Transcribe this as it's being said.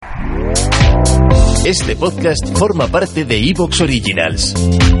Este podcast forma parte de iVoox Originals.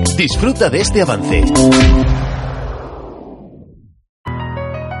 Disfruta de este avance.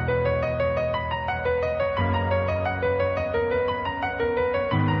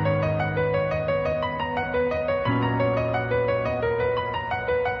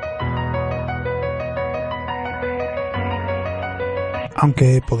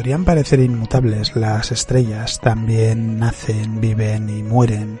 Aunque podrían parecer inmutables, las estrellas también nacen, viven y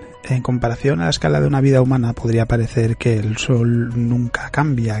mueren. En comparación a la escala de una vida humana podría parecer que el Sol nunca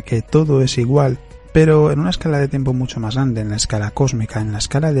cambia, que todo es igual, pero en una escala de tiempo mucho más grande, en la escala cósmica, en la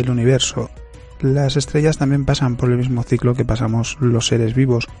escala del universo, las estrellas también pasan por el mismo ciclo que pasamos los seres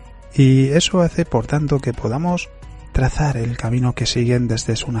vivos, y eso hace, por tanto, que podamos trazar el camino que siguen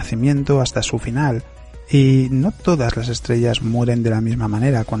desde su nacimiento hasta su final. Y no todas las estrellas mueren de la misma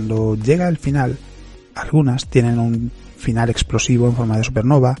manera. Cuando llega el final, algunas tienen un final explosivo en forma de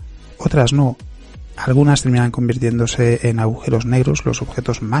supernova, otras no. Algunas terminan convirtiéndose en agujeros negros, los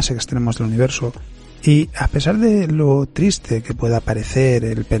objetos más extremos del universo. Y a pesar de lo triste que pueda parecer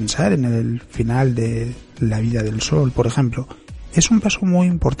el pensar en el final de la vida del Sol, por ejemplo, es un paso muy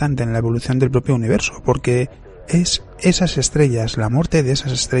importante en la evolución del propio universo, porque es esas estrellas, la muerte de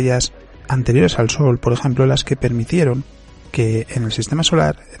esas estrellas anteriores al Sol, por ejemplo, las que permitieron que en el sistema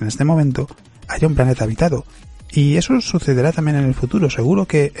solar, en este momento, haya un planeta habitado. Y eso sucederá también en el futuro. Seguro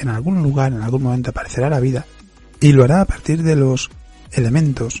que en algún lugar, en algún momento aparecerá la vida, y lo hará a partir de los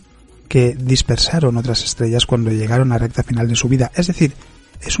elementos que dispersaron otras estrellas cuando llegaron a la recta final de su vida. Es decir,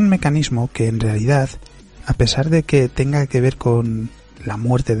 es un mecanismo que en realidad, a pesar de que tenga que ver con la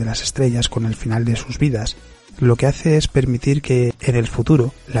muerte de las estrellas, con el final de sus vidas, lo que hace es permitir que en el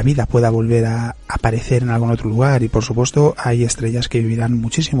futuro la vida pueda volver a aparecer en algún otro lugar. Y por supuesto hay estrellas que vivirán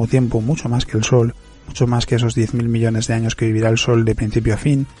muchísimo tiempo, mucho más que el Sol, mucho más que esos 10.000 millones de años que vivirá el Sol de principio a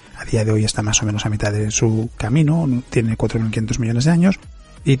fin. A día de hoy está más o menos a mitad de su camino, tiene 4.500 millones de años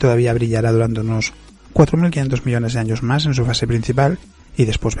y todavía brillará durante unos 4.500 millones de años más en su fase principal, y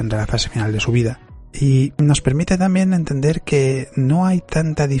después vendrá la fase final de su vida. Y nos permite también entender que no hay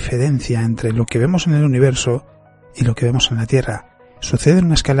tanta diferencia entre lo que vemos en el universo y lo que vemos en la Tierra. Sucede en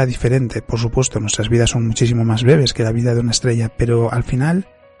una escala diferente, por supuesto, nuestras vidas son muchísimo más breves que la vida de una estrella, pero al final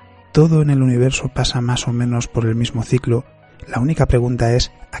todo en el universo pasa más o menos por el mismo ciclo. La única pregunta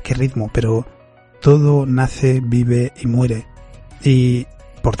es ¿a qué ritmo? Pero todo nace, vive y muere. Y,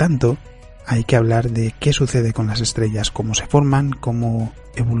 por tanto, hay que hablar de qué sucede con las estrellas, cómo se forman, cómo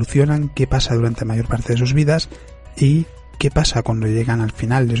evolucionan, qué pasa durante la mayor parte de sus vidas y qué pasa cuando llegan al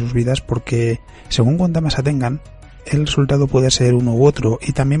final de sus vidas, porque según cuanta masa tengan, el resultado puede ser uno u otro.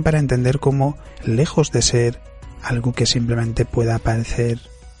 Y también para entender cómo, lejos de ser algo que simplemente pueda parecer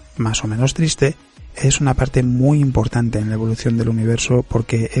más o menos triste, es una parte muy importante en la evolución del universo,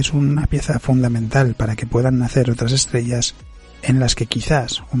 porque es una pieza fundamental para que puedan nacer otras estrellas en las que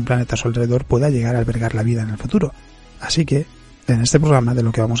quizás un planeta a su alrededor pueda llegar a albergar la vida en el futuro. Así que, en este programa de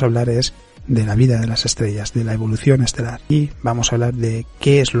lo que vamos a hablar es de la vida de las estrellas, de la evolución estelar, y vamos a hablar de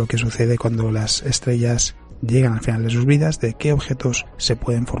qué es lo que sucede cuando las estrellas llegan al final de sus vidas, de qué objetos se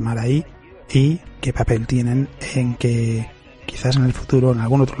pueden formar ahí y qué papel tienen en que quizás en el futuro, en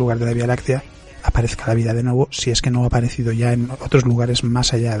algún otro lugar de la Vía Láctea, aparezca la vida de nuevo, si es que no ha aparecido ya en otros lugares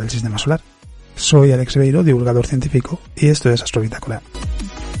más allá del sistema solar. Soy Alex Beiro, divulgador científico, y esto es Astrobitácora.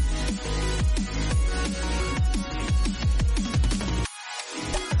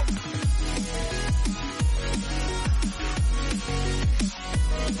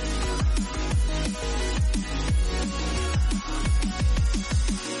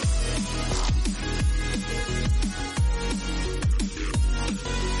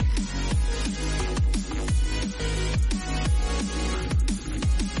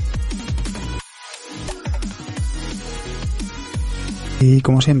 Y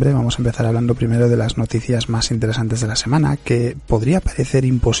como siempre vamos a empezar hablando primero de las noticias más interesantes de la semana, que podría parecer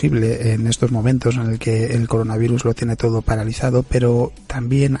imposible en estos momentos en el que el coronavirus lo tiene todo paralizado, pero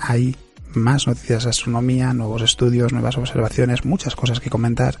también hay más noticias de astronomía, nuevos estudios, nuevas observaciones, muchas cosas que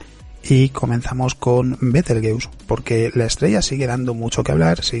comentar. Y comenzamos con Betelgeuse, porque la estrella sigue dando mucho que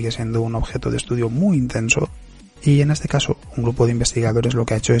hablar, sigue siendo un objeto de estudio muy intenso, y en este caso un grupo de investigadores lo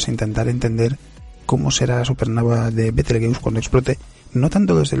que ha hecho es intentar entender cómo será la supernova de Betelgeuse cuando explote, no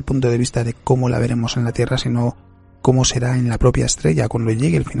tanto desde el punto de vista de cómo la veremos en la Tierra, sino cómo será en la propia estrella cuando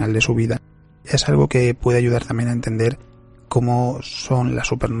llegue el final de su vida. Es algo que puede ayudar también a entender cómo son las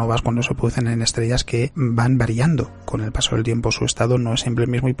supernovas cuando se producen en estrellas que van variando con el paso del tiempo. Su estado no es siempre el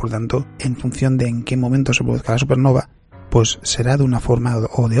mismo y por tanto, en función de en qué momento se produzca la supernova, pues será de una forma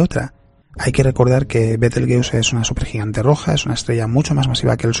o de otra. Hay que recordar que Betelgeuse es una supergigante roja, es una estrella mucho más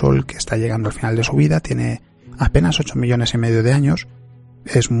masiva que el Sol, que está llegando al final de su vida, tiene apenas 8,5 millones de años,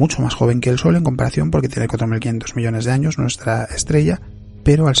 es mucho más joven que el Sol en comparación porque tiene 4.500 millones de años nuestra estrella,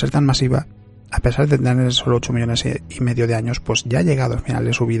 pero al ser tan masiva, a pesar de tener solo 8,5 millones de años, pues ya ha llegado al final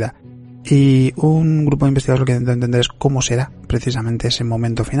de su vida. Y un grupo de investigadores lo que intenta entender es cómo será precisamente ese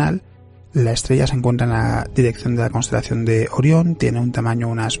momento final. La estrella se encuentra en la dirección de la constelación de Orión, tiene un tamaño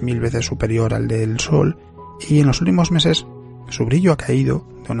unas 1000 veces superior al del Sol, y en los últimos meses su brillo ha caído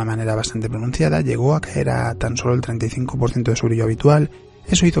de una manera bastante pronunciada, llegó a caer a tan solo el 35% de su brillo habitual.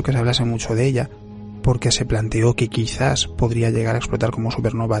 Eso hizo que se hablase mucho de ella, porque se planteó que quizás podría llegar a explotar como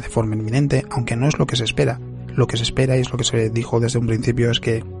supernova de forma inminente, aunque no es lo que se espera. Lo que se espera, y es lo que se dijo desde un principio, es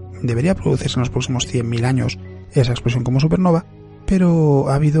que debería producirse en los próximos 100.000 años esa explosión como supernova, pero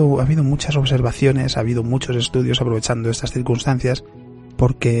ha habido muchas observaciones, ha habido muchos estudios aprovechando estas circunstancias,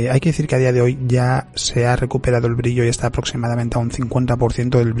 porque hay que decir que a día de hoy ya se ha recuperado el brillo y está aproximadamente a un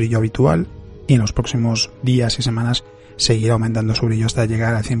 50% del brillo habitual, y en los próximos días y semanas seguirá aumentando su brillo hasta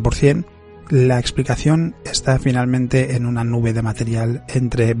llegar al 100%. La explicación está finalmente en una nube de material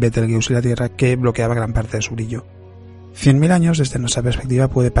entre Betelgeuse y la Tierra que bloqueaba gran parte de su brillo. 100.000 años desde nuestra perspectiva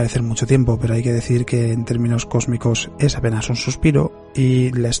puede parecer mucho tiempo, pero hay que decir que en términos cósmicos es apenas un suspiro y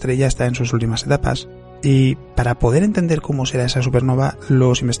la estrella está en sus últimas etapas. Y para poder entender cómo será esa supernova,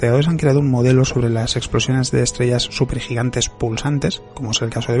 los investigadores han creado un modelo sobre las explosiones de estrellas supergigantes pulsantes, como es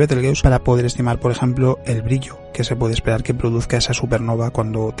el caso de Betelgeuse, para poder estimar, por ejemplo, el brillo que se puede esperar que produzca esa supernova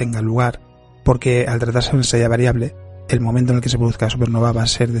cuando tenga lugar, porque al tratarse de una estrella variable, el momento en el que se produzca la supernova va a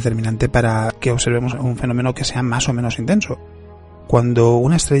ser determinante para que observemos un fenómeno que sea más o menos intenso. Cuando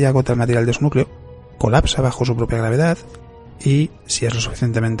una estrella agota el material de su núcleo, colapsa bajo su propia gravedad y, si es lo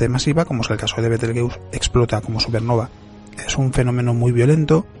suficientemente masiva, como es el caso de Betelgeuse, explota como supernova. Es un fenómeno muy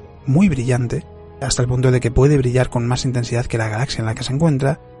violento, muy brillante, hasta el punto de que puede brillar con más intensidad que la galaxia en la que se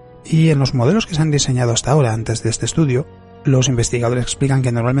encuentra, y en los modelos que se han diseñado hasta ahora antes de este estudio, los investigadores explican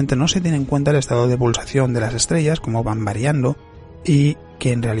que normalmente no se tiene en cuenta el estado de pulsación de las estrellas, cómo van variando, y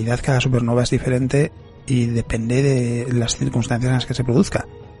que en realidad cada supernova es diferente y depende de las circunstancias en las que se produzca.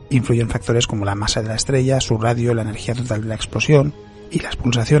 Influyen factores como la masa de la estrella, su radio, la energía total de la explosión, y las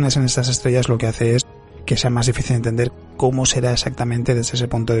pulsaciones en estas estrellas lo que hace es que sea más difícil entender cómo será exactamente desde ese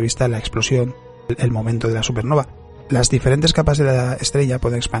punto de vista la explosión, el momento de la supernova. Las diferentes capas de la estrella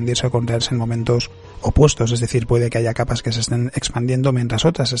pueden expandirse o contraerse en momentos opuestos, es decir, puede que haya capas que se estén expandiendo mientras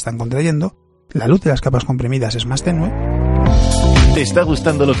otras se están contrayendo. La luz de las capas comprimidas es más tenue. ¿Te está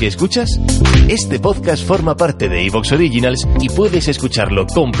gustando lo que escuchas? Este podcast forma parte de iVoox Originals y puedes escucharlo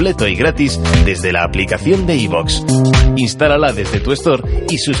completo y gratis desde la aplicación de iVoox. Instálala desde tu store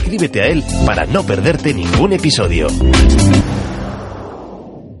y suscríbete a él para no perderte ningún episodio.